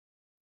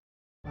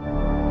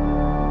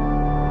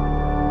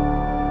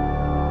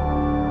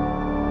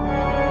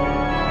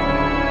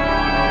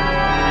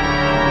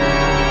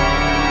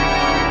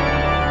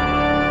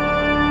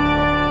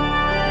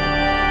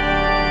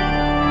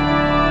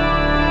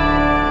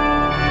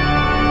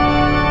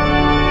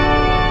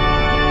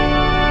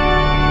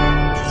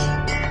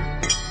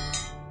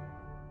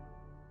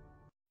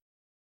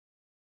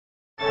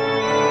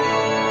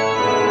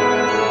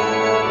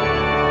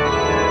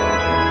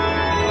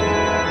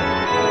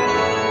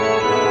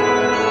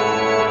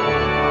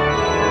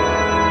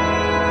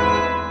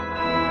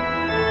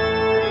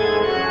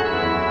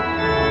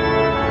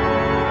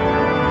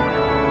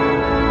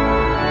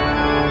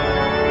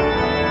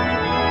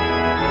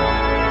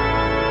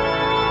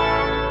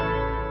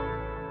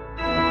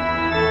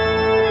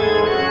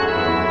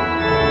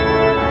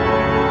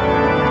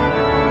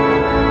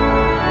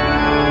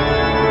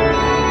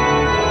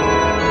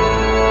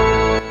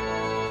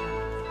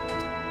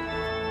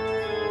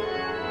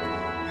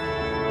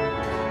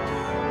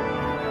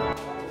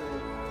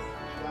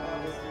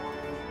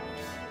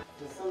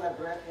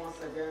celebrate once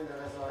again the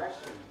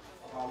resurrection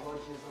of our Lord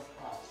Jesus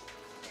Christ.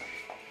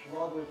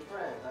 Lord, we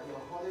pray that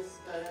your Holy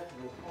Spirit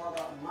will pour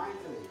out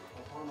mightily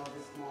upon us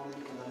this morning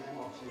in the name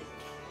of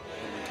Jesus.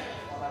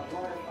 Father,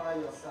 glorify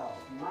yourself,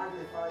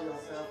 magnify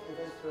yourself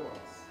even through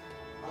us,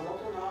 and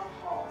open our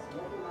hearts, and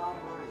open our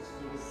minds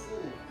to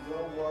receive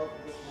your word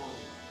this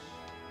morning,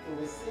 to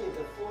receive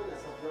the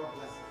fullness of your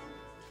blessing.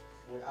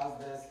 We ask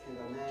this in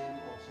the name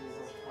of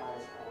Jesus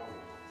Christ our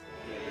Lord.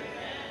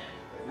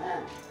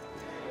 Amen.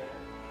 Amen.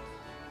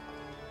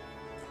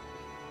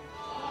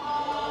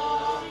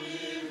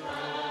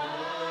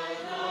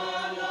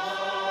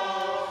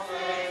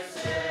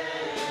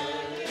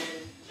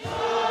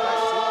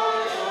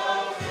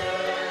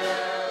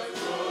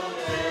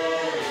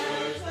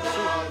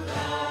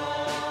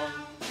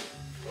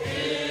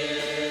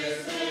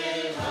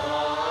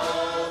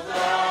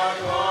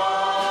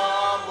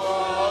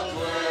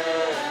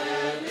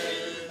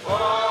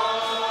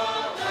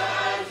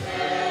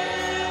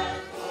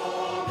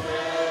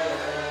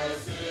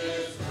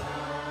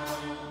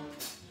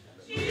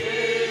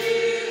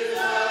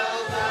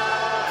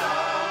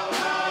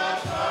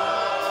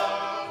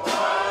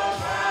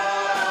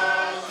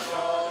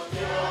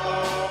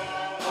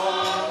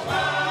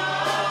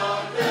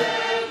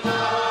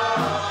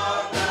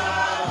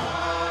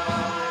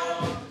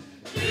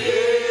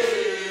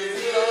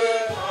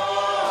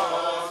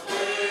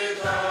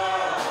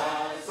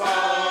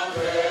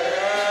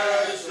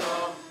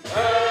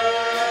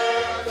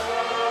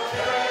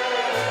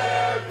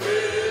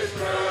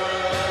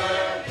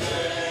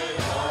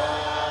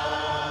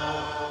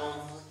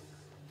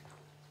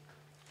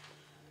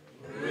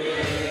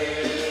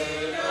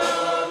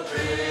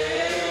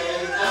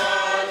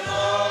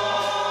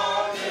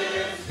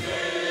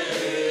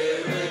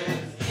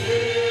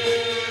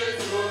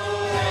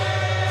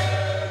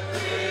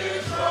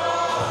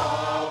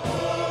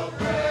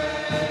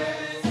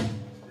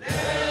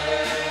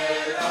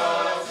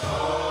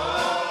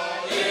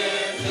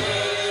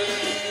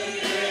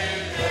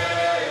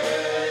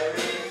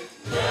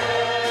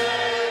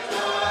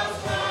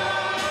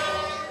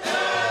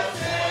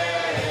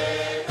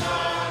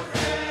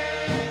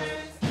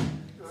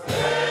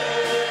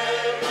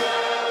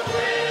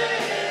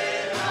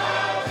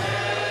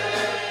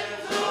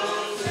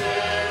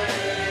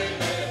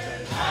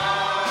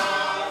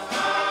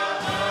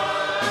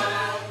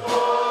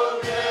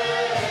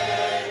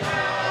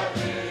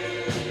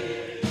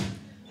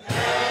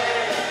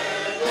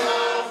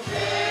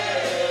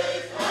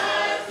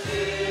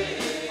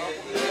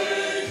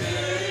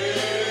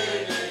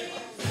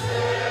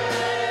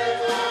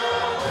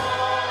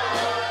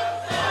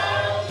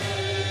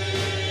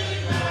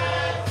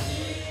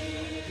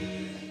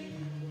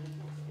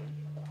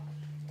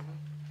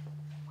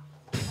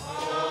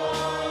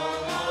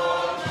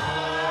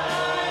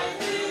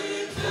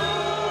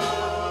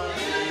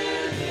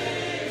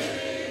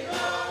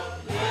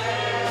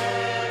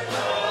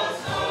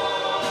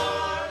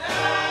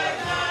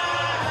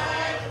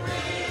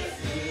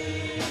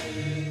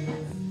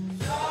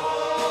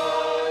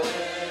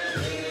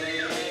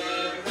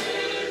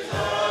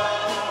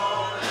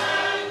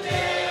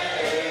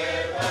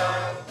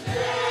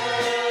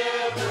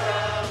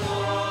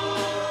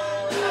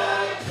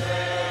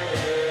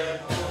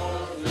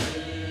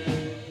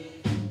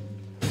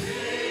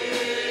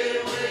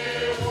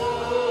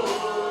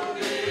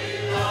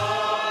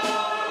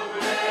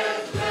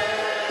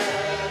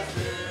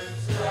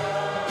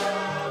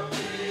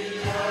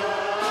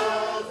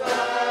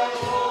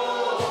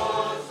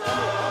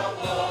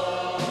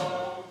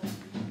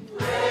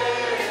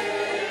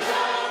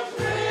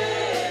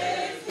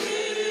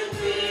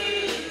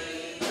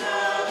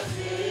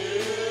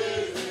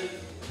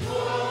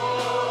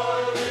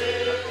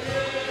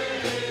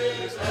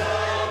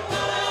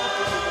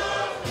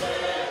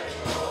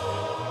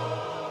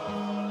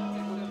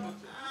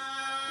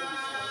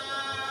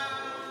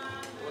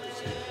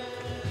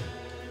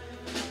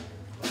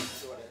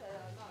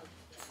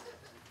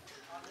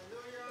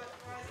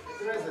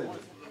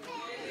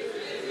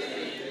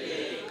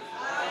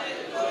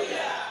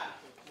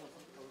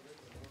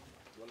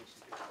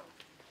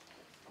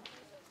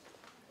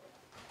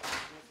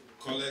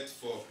 Collect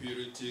for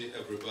purity,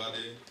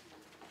 everybody.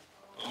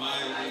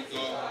 Almighty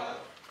God,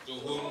 to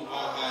whom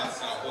all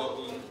hearts are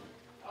open,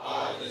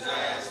 all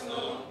desires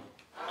known,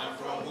 and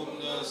from whom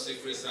no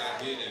secrets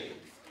are hidden,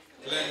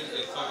 cleanse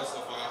the thoughts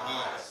of our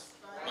hearts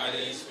by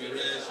the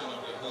inspiration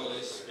of the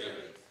Holy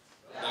Spirit,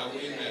 that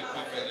we may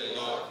perfectly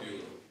love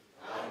you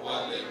and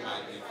worthily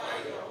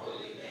magnify your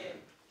holy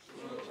name.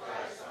 Through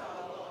Christ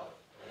our Lord.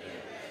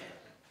 Amen.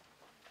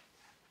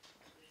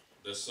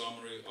 The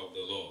summary of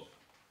the law.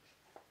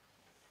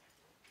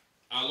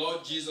 Our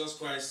Lord Jesus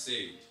Christ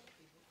said,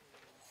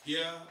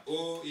 "Hear,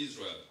 O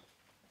Israel,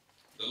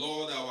 the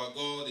Lord our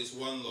God is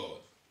one Lord,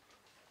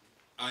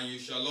 and you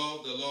shall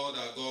love the Lord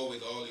our God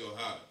with all your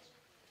heart,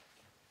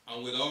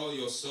 and with all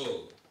your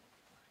soul,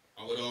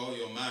 and with all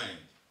your mind,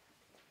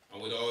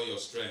 and with all your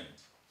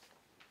strength.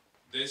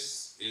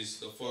 This is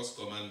the first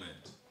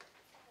commandment.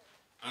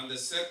 And the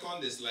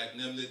second is like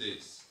namely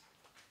this: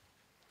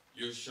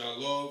 You shall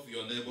love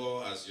your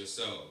neighbor as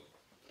yourself.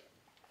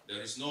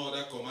 There is no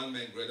other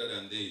commandment greater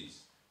than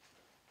these.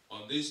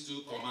 On these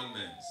two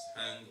commandments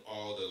hang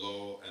all the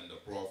law and the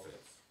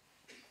prophets.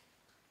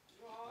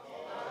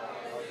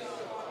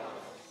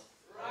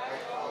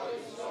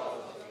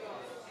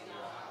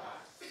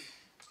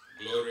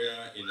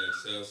 Gloria in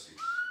excelsis.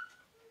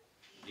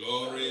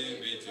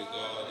 Glory be to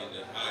God in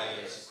the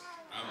highest,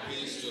 and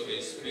peace to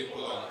his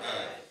people on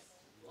earth.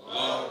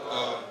 Lord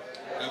God,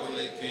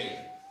 heavenly King,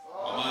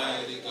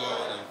 almighty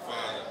God and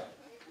Father,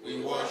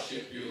 we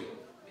worship you.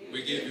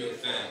 We give you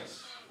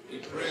thanks. We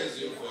praise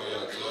you for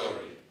your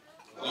glory.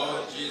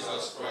 Lord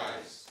Jesus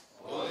Christ,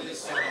 Holy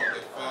Son of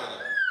the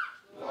Father,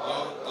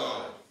 Lord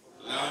God,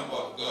 Lamb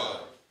of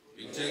God,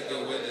 you take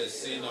away the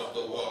sin of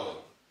the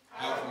world.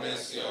 Have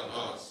mercy on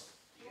us.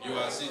 You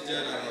are seated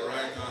at the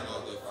right hand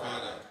of the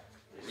Father.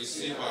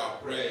 Receive our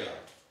prayer.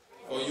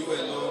 For you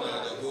alone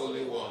are the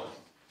Holy One.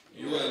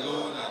 You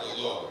alone are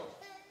the Lord.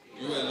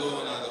 You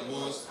alone are the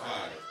Most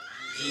High,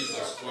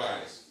 Jesus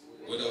Christ,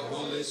 with the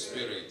Holy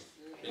Spirit,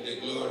 in the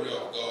glory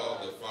of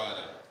God the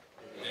Father.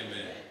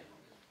 Amen.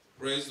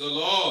 Praise the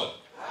Lord.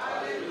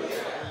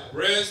 Hallelujah.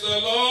 Praise the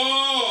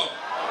Lord.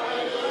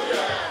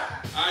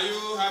 Hallelujah. Are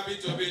you happy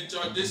to be in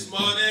church this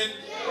morning?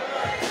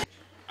 Yes.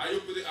 Are you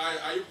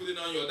putting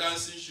on your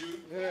dancing shoe?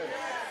 Yes.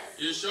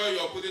 You sure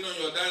you're putting on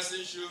your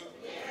dancing shoe?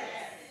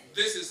 Yes.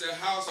 This is a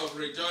house of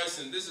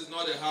rejoicing. This is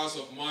not a house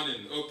of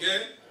mourning,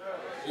 okay?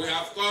 Yes. We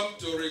have come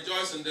to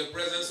rejoice in the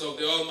presence of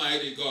the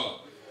Almighty God.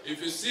 If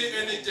you see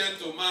any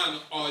gentleman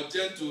or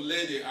gentle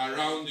lady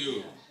around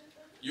you,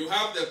 you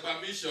have the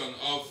permission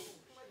of...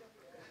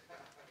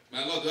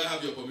 My Lord, do I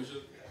have your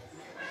permission?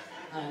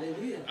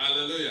 Hallelujah.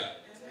 Hallelujah.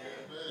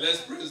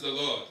 Let's praise the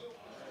Lord.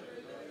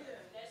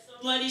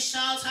 Somebody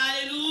shout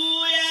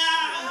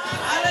hallelujah.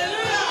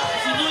 Hallelujah.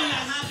 If you know you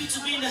are happy to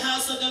be in the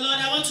house of the Lord,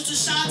 I want you to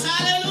shout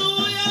hallelujah.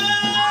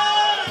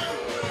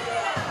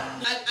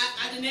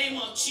 At the name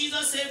of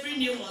Jesus, every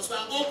knee must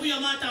bow. Open your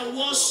mouth and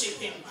worship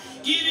him.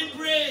 Give him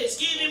praise,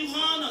 give him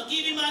honor,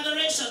 give him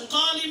adoration,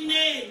 call him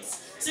names.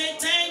 Say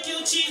thank you,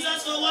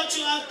 Jesus, for what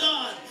you have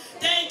done.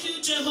 Thank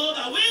you,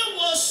 Jehovah. We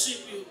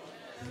worship you.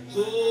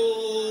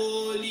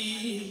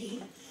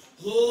 Holy,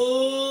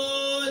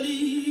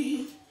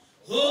 holy,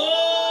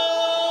 holy.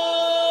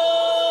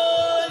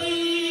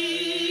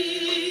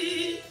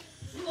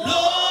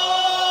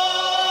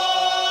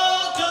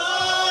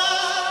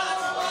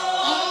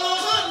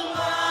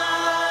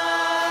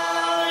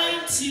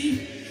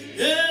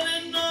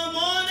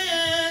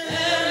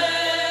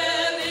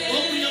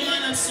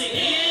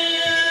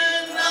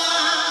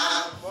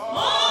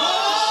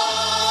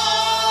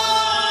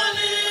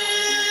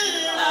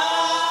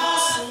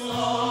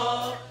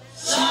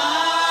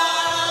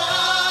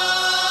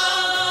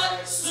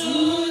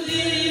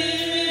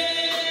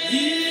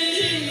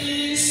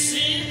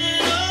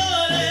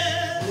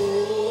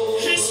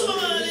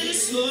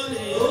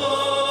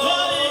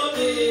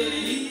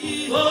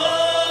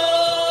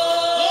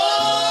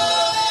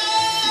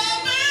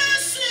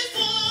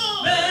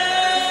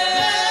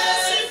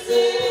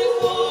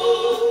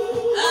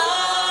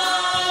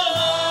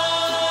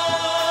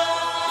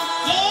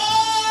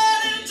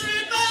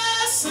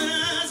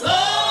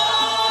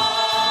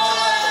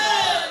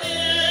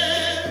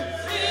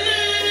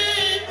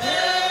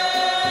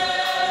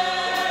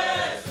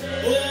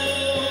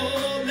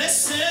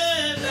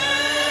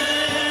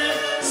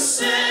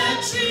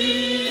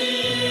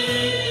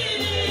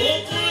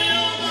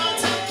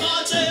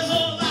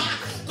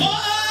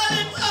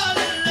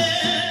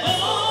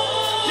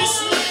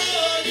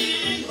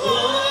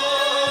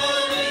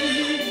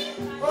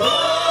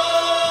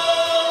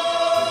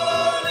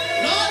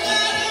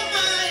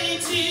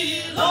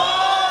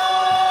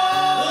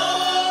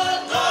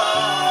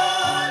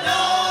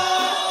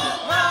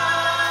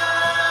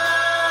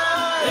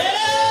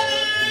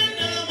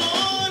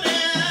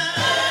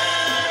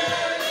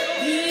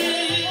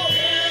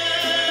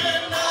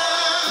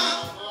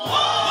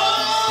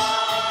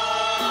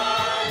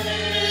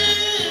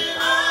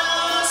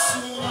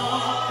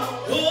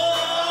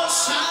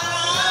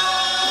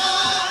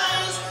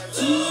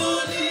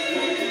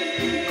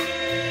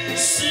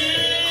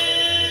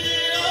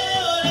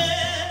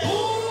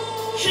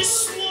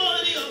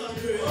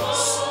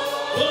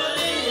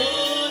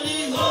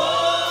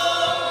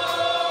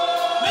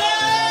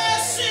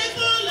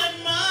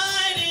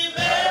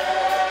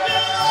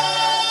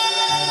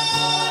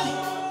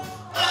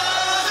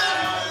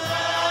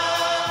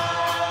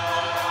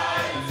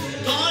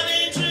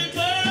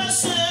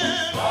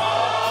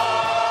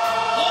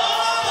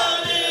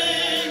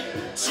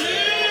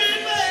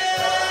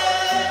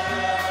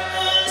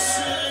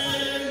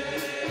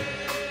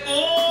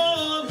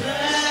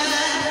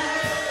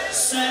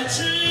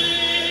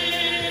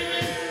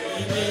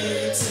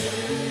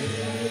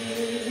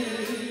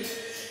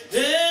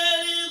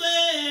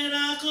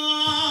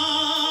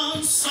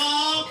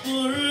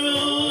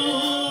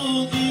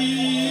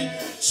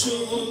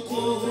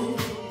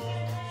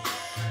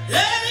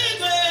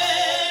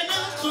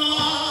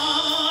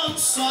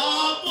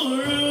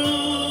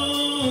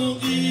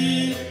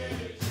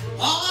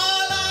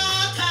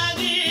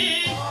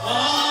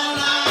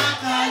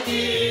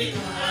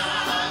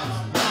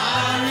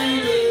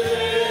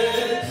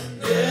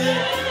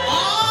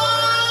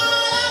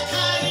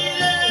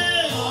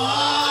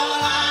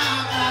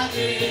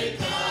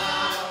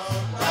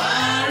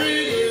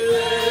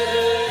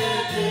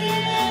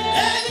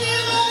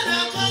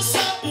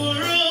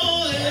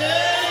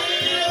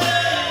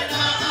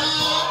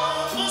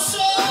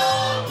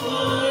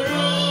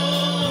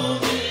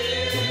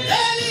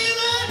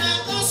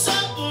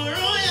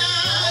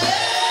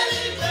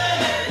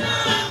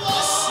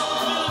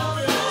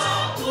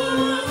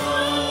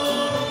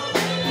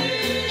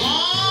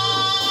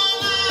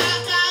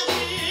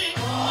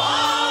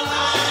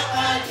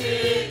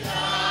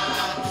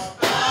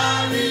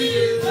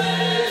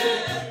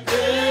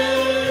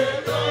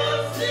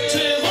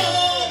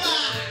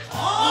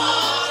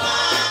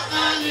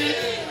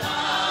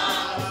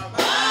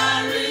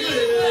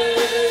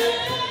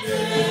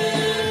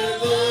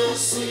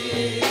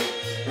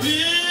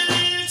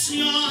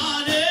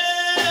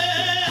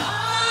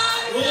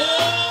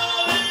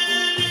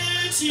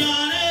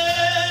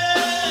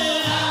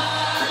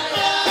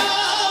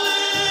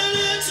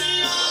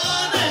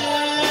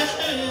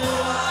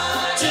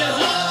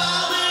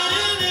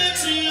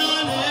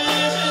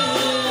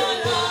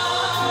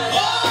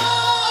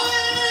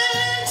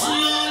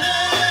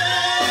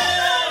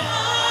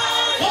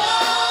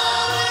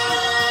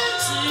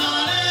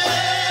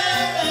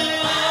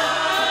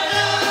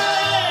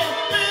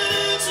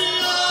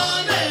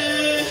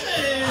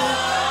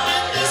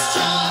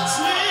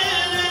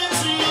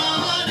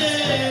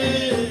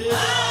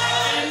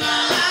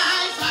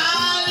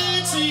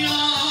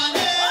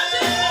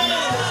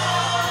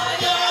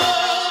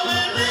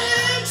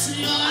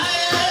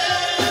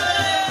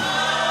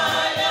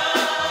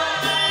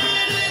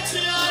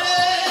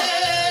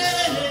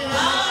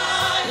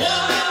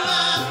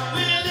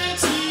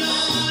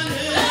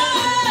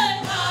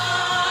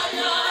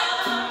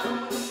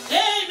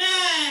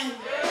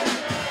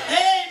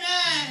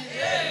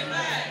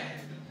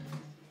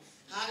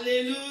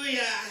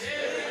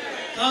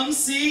 Come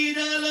see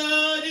the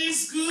Lord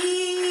is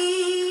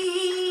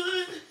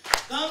good.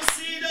 Come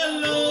see the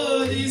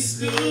Lord is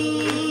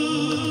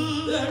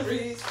good.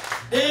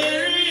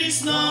 There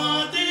is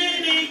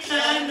nothing He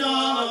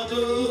cannot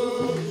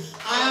do.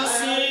 I've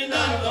seen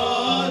the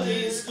Lord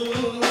is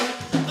good.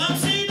 Come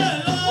see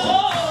the Lord.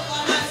 Oh,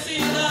 come and see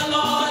the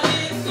Lord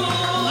is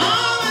good.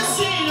 Come and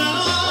see the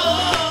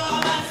Lord.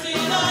 Come and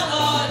see the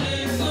Lord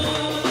is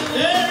good.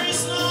 There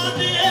is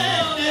nothing He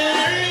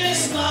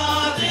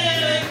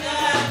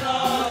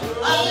cannot do.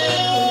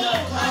 Hallelujah.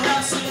 Come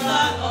and see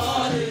the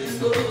Lord is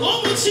good.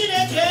 Omu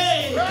Chineke.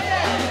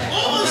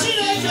 Omu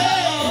Chineke.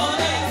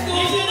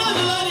 If you know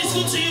the Lord is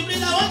good to you,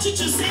 please, I want you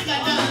to sing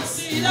and dance.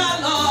 See the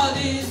Lord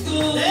is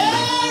good.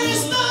 There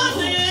is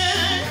nothing.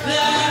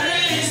 There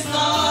is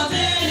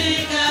nothing He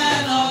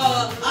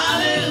cannot.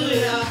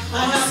 Hallelujah.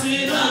 Come and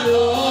see the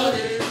Lord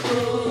is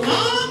good.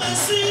 Come and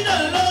see the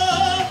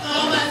Lord.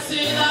 Come and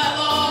see the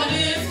Lord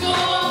is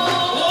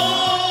good.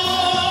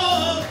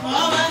 Oh,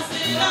 Come and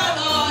see the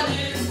Lord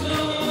is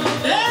good.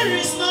 there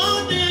is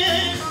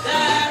nothing.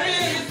 There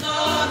is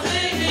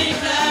nothing He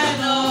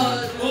cannot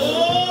do. Oh,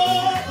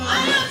 I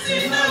have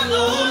seen the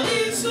Lord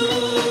is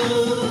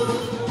good.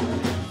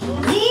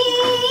 who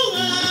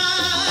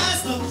has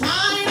the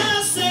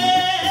final say?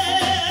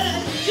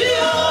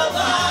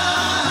 Jehovah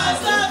has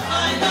the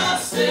final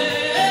say.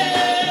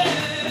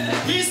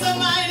 He's the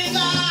mighty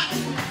God.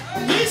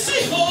 He's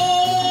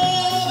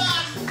Jehovah.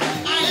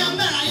 I am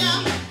that I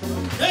am.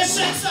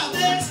 Ancients of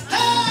this.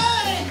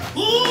 Hey,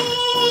 who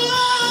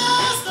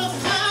has the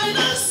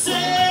final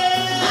say?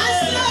 I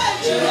said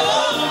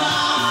Jehovah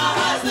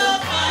has the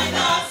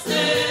final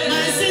say.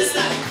 My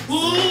sister,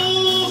 who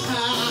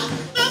has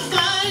the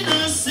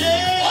final say?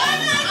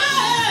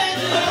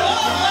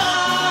 Jehovah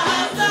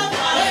has the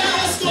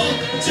Let's go.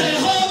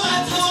 Jehovah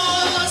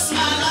touched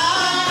my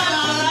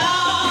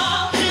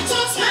life. He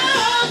touched my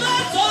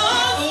life.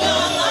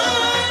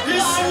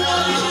 He's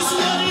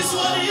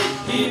worthy.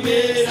 He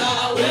made a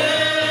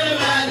way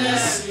where there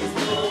seemed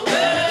no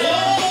way. Oh,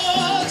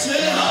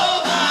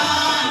 Jehovah.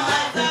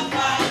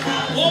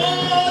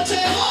 Oh,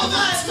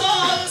 Jehovah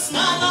touched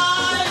my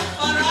life.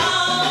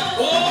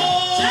 Oh,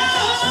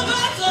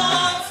 Jehovah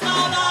turns my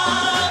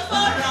life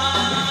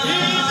around. He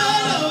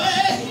made a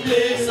way.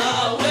 There's a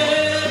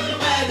way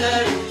where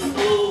there is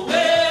no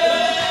way.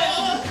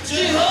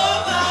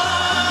 Jehovah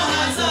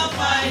has a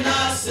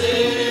final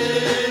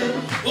say.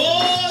 Oh,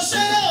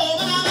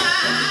 Jehovah.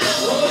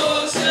 Oh,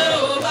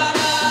 Jehovah. Oh,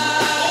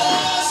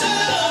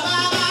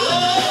 Jehovah. Oh,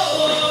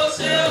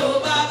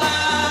 Jehovah.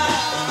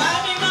 Baba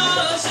mi ma o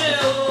ṣe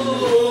o.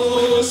 Oh,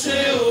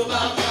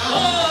 Jehovah. Oh,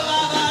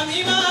 Baba mi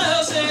ma o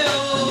ṣe o.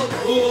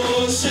 Oh,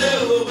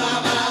 Jehovah.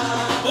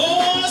 Oh,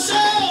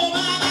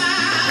 Jehovah.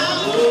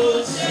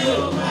 Oh,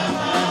 Jehovah.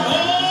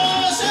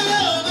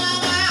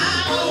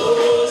 Oh,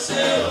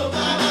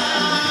 Jehovah.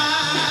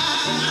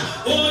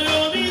 Oh,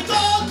 yomi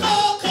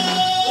kokoko.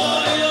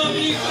 Oyo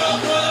mi kro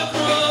kro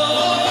kro.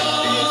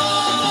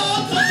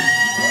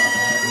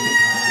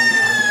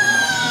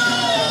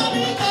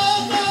 Yomi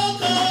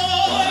kokoko.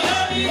 Oyo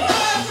mi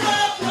kro kro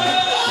kro.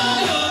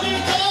 Yomi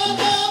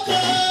kokoko.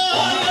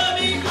 Oyo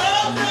mi kro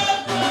kro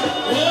kro.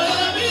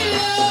 Yomi,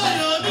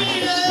 yomi,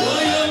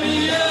 Oyo mi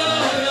yo,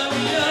 oyo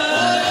mi yo.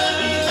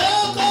 yomi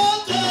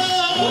kokoko.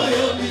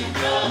 Oyo mi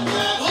kro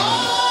kro.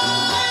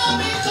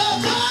 Yomi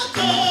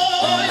kokoko.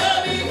 Oyo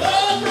mi kro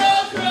kro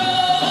kro.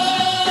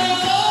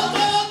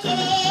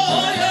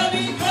 Oyo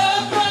mi kro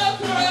kro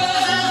kro.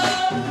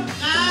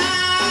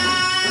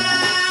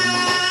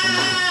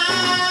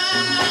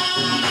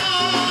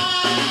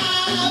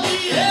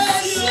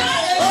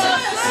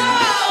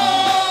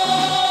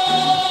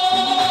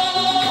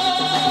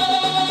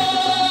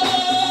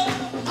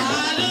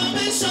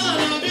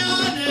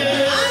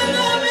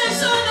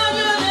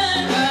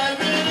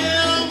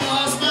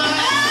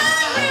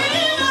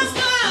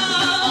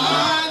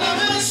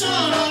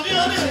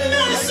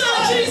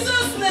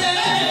 Jesus'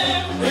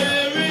 name.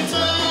 Every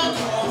tongue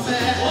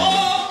confess.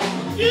 Oh,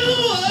 You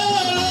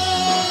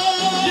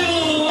alone. you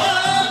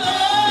alone.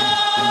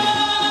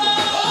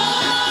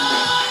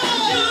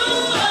 You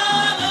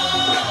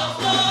alone.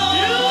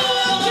 You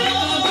are King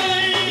of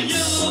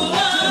Kings.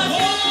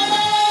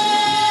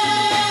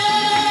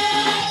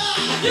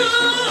 You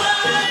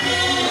are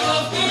King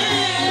of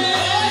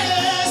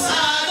Kings.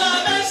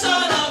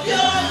 Adoration of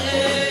your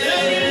name.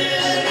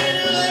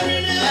 Every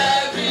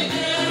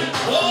knee.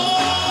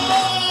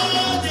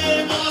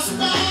 They must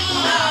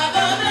bow.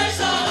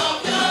 Adoration of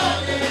your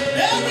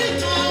name. Every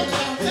tongue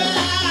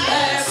confess.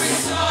 Every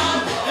song.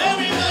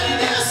 Everybody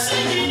they're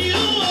singing you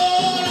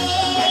alone.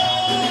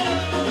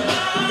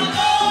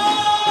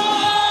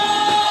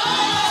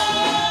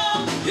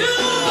 You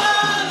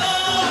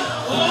alone.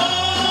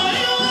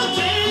 Oh, you are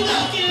King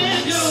of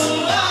Kings. You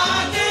are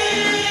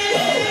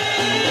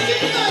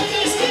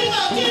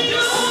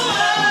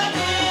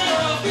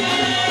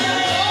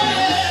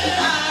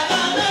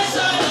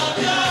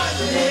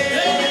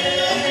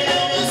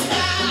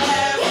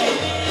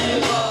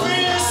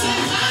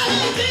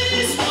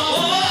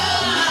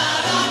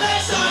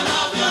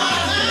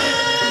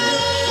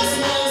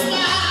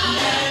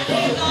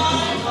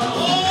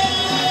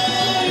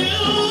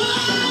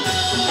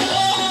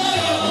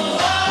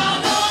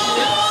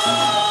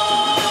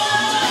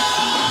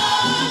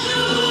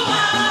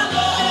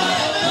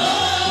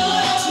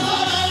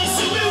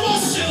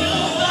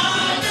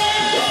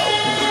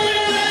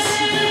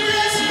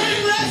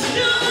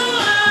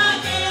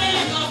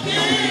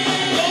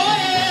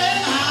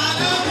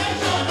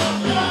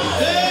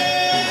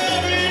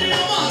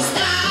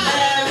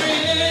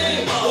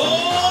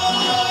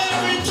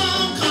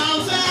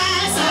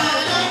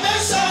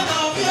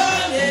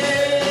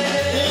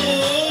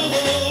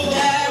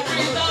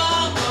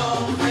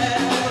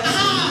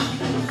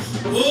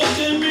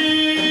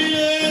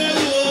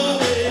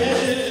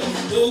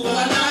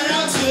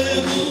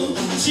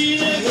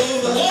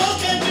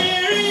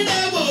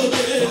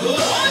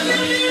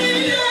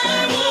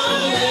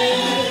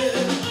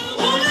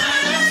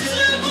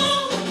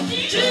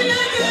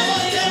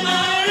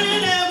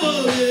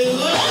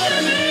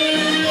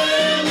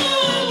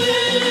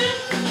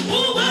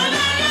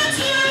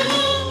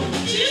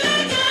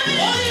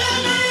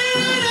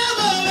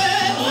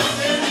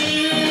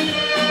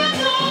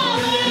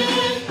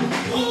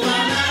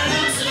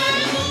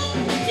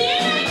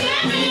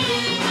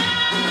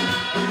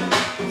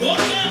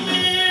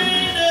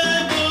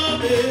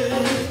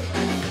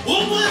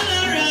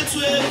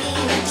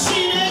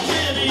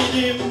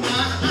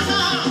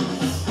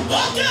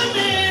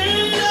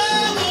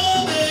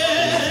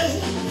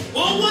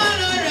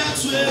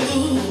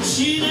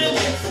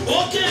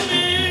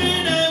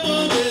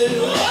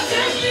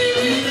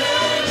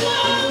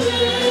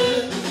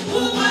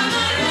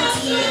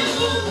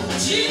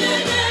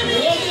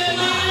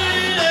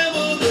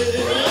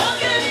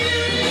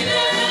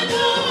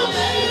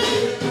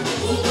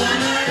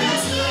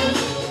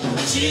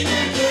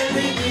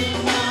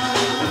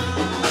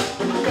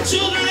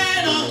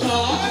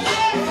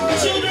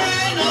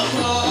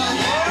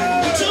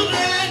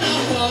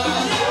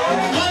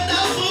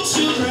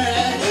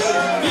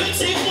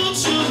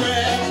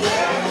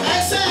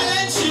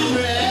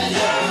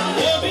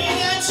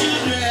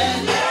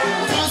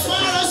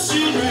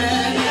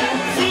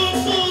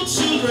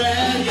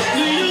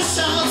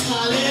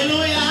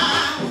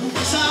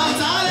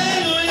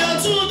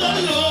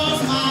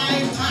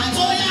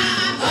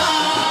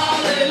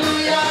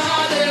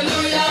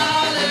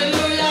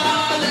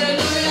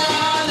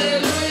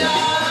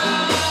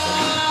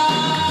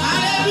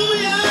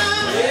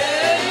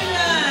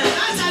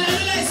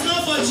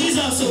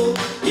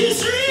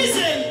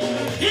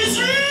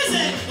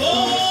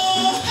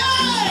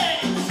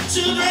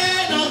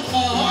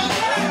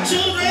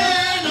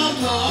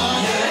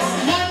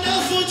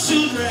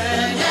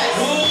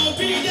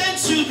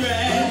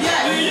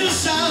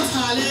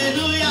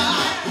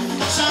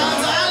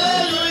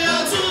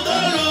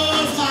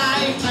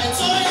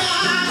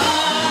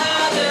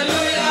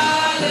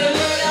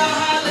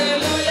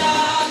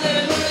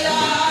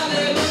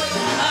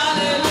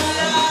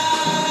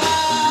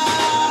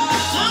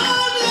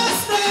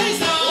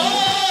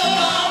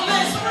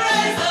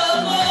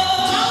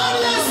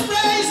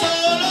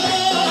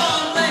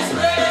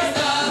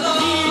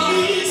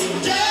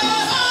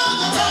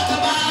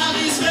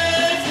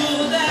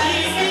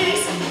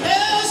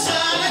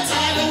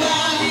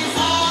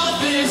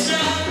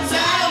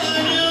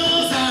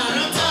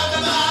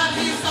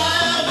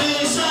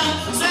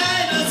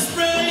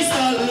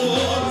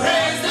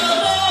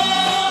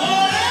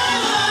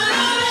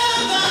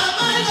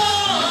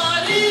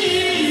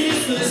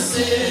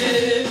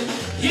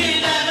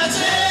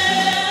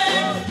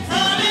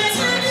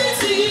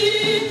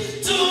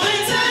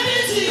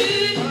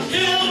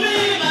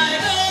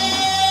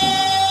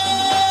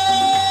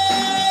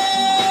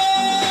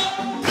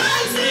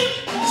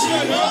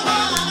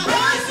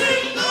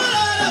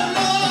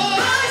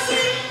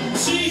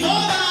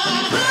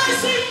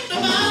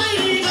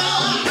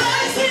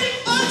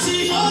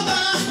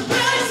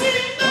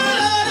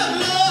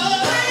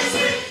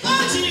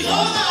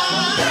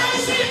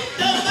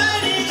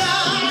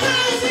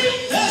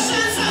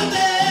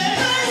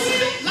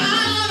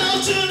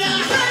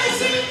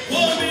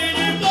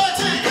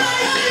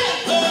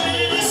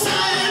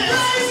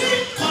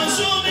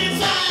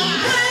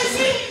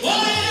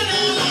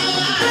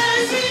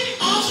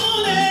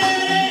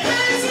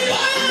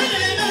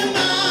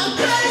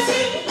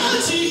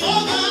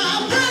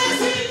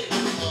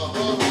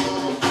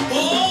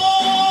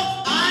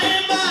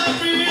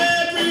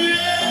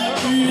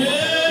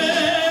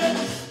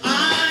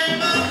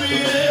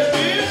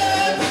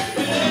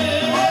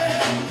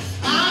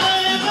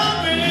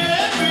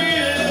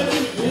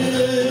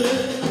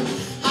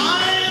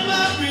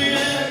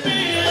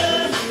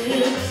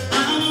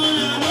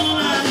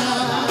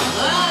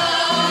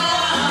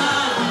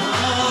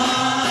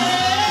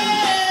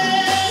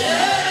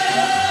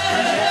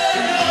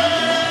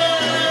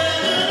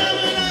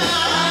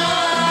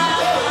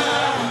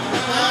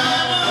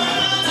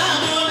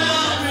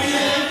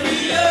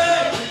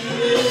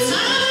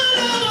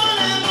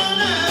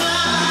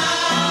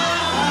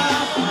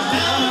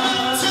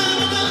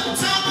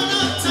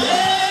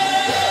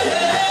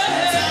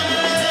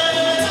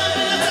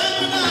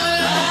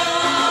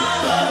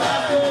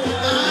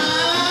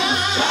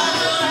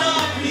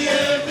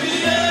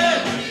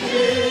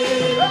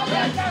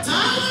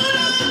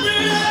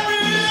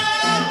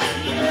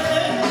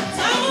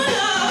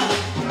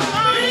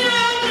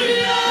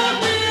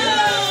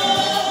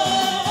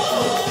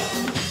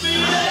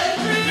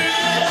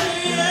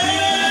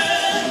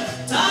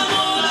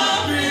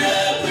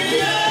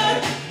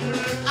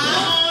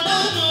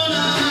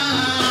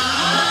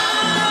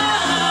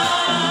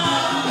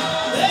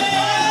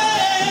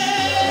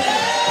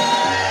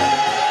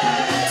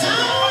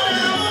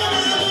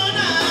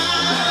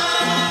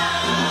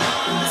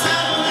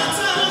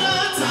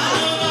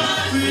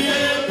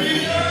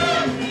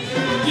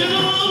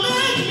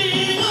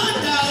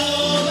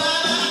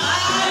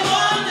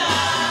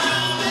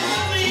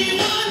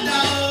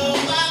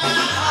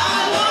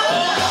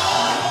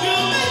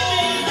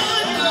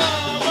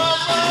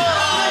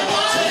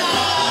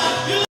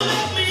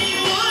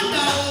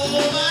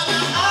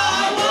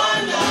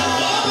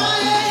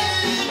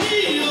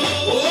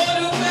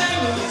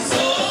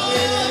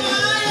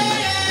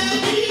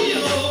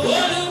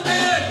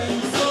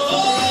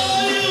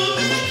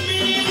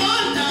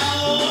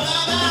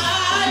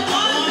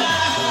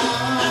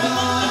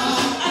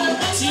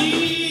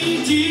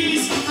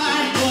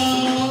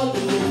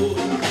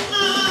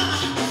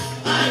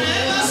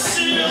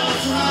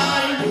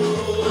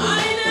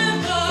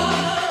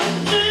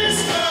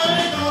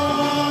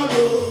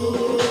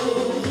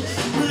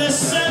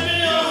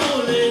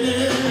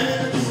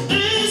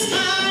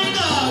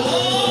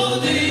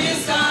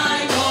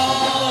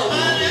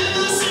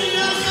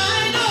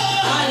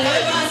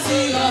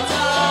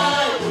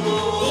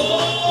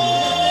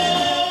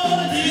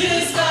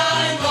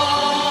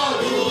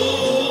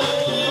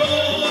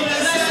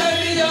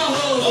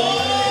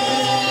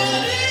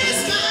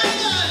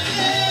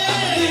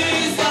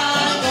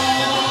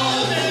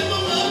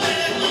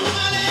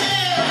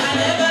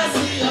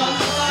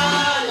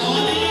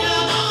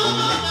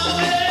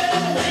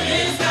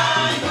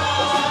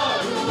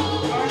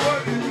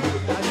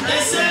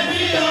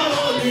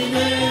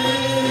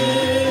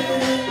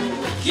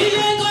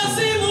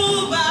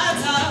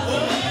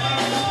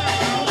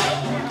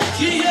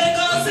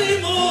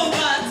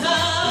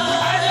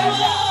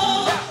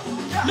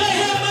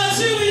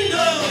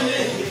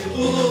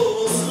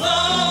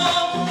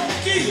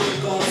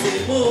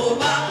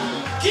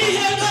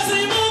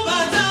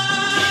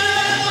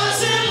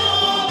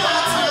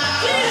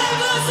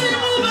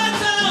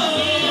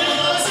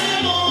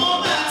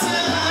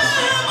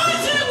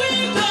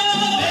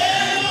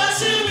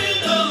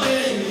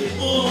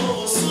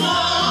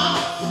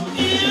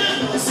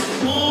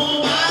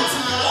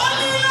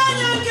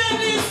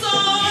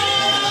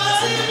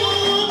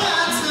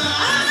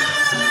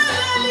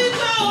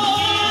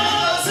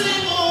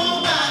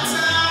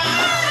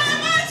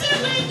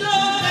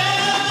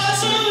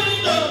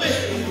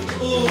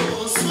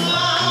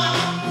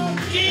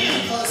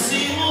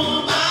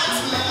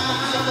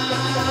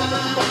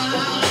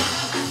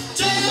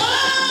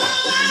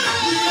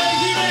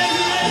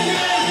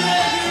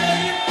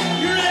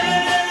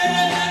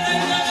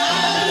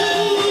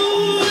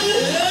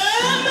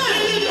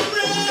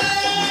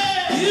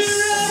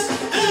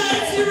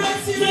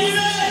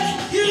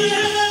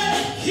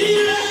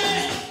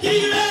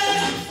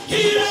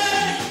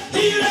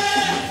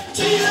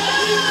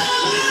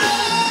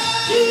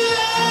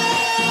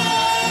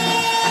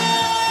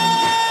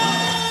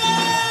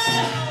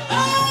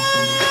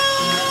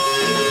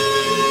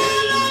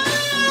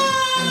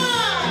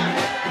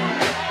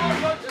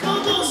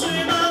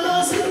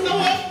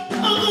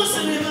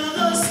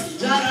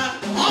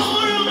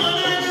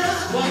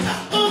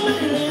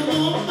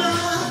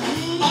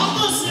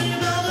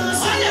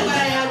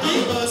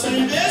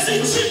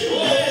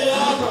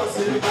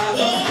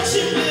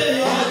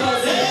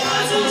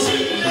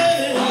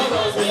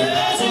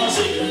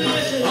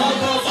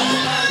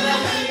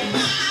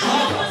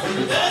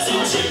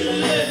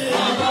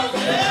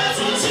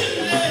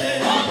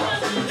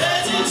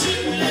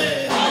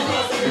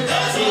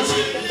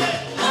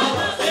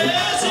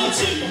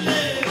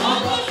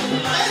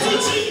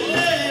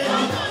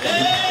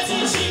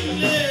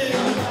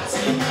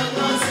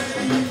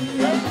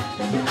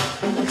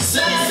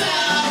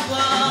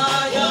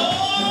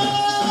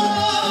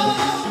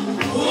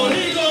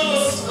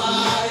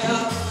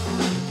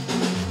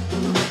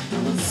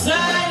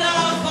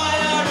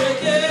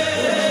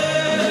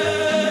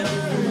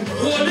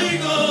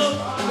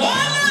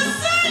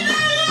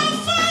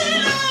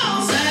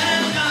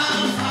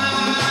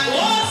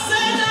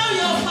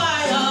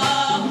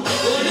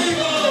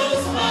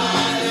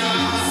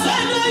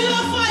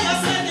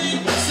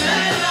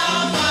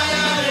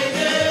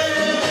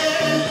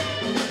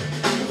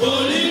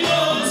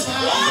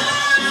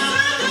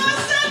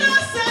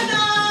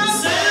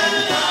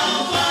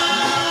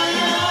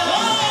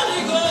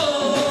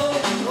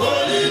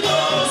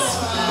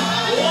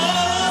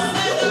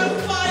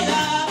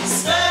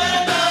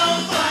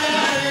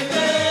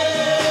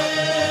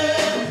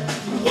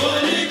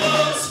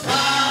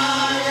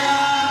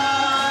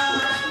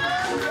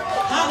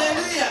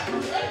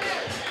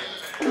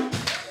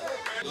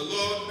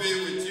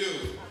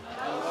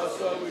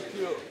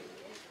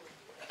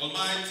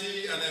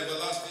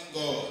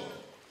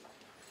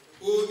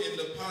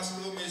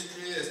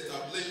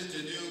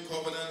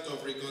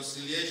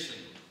reconciliation.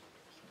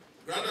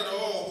 Grant that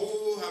all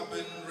who have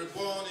been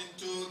reborn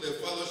into the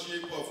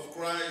fellowship of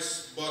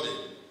Christ's body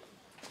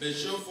may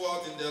show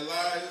forth in their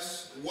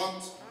lives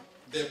what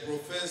they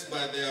profess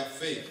by their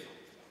faith,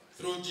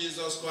 through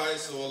Jesus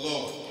Christ our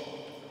Lord,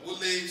 who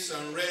lives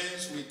and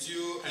reigns with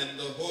you and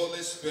the Holy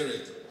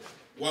Spirit,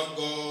 one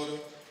God,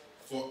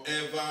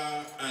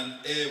 forever and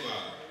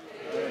ever.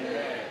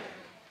 Amen.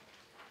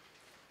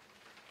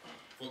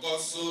 For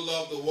God so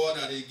loved the world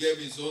that he gave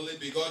his only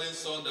begotten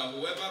Son, that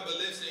whoever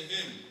believes in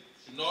him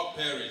should not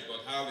perish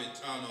but have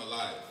eternal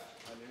life.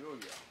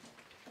 Hallelujah.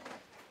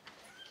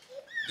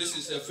 This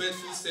is a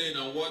faithful saying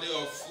and worthy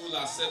of full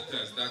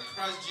acceptance, that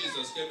Christ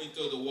Jesus came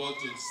into the world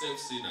to save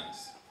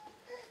sinners.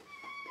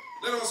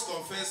 Let us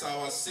confess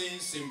our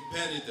sins in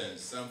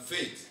penitence and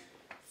faith,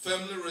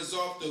 firmly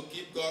resolved to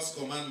keep God's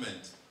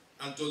commandment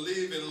and to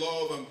live in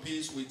love and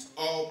peace with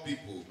all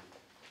people,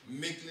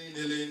 meekly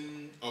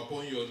kneeling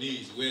upon your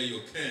knees where you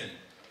can.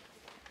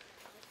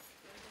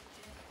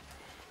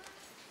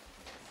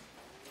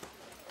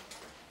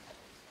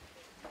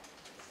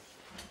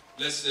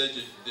 Let's say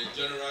the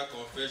general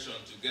confession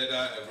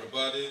together,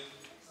 everybody.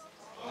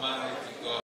 Almighty God.